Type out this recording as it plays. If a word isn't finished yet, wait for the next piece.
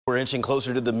We're inching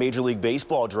closer to the Major League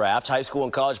Baseball draft. High school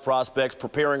and college prospects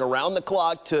preparing around the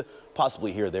clock to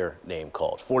possibly hear their name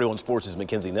called. 41 Sports'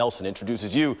 Mackenzie Nelson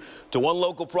introduces you to one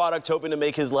local product hoping to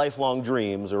make his lifelong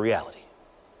dreams a reality.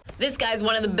 This guy's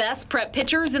one of the best prep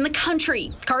pitchers in the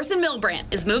country. Karson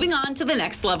Milbrandt is moving on to the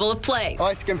next level of play. I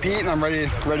like to compete, and I'm ready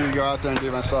to go out there and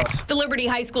do my stuff. The Liberty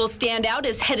High School standout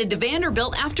is headed to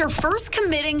Vanderbilt after first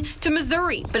committing to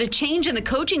Missouri. But a change in the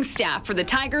coaching staff for the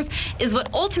Tigers is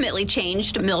what ultimately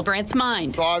changed Milbrandt's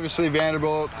mind. So obviously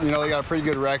Vanderbilt, they got a pretty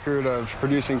good record of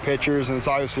producing pitchers, and it's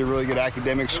obviously a really good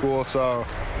academic school. So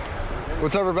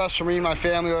whatever best for me and my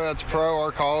family, whether that's pro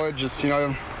or college, it's,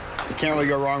 you can't really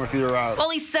go wrong with either route.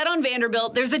 While he's set on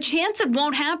Vanderbilt, there's a chance it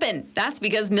won't happen. That's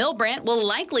because Milbrandt will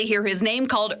likely hear his name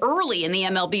called early in the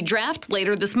MLB Draft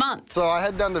later this month. So I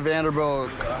head down to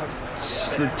Vanderbilt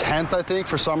the 10th, I think,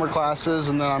 for summer classes,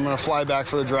 and then I'm going to fly back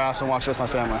for the draft and watch it with my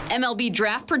family. MLB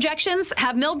Draft projections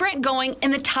have Milbrandt going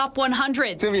in the top 100.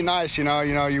 It's going to be nice,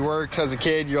 you work as a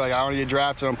kid, you're like, I want to get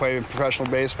drafted and play professional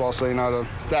baseball, so,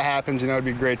 if that happens, it'd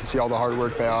be great to see all the hard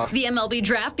work pay off. The MLB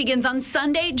Draft begins on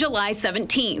Sunday, July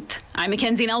 17th. I'm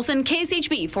Mackenzie Nelson,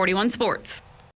 KSHB 41 Sports.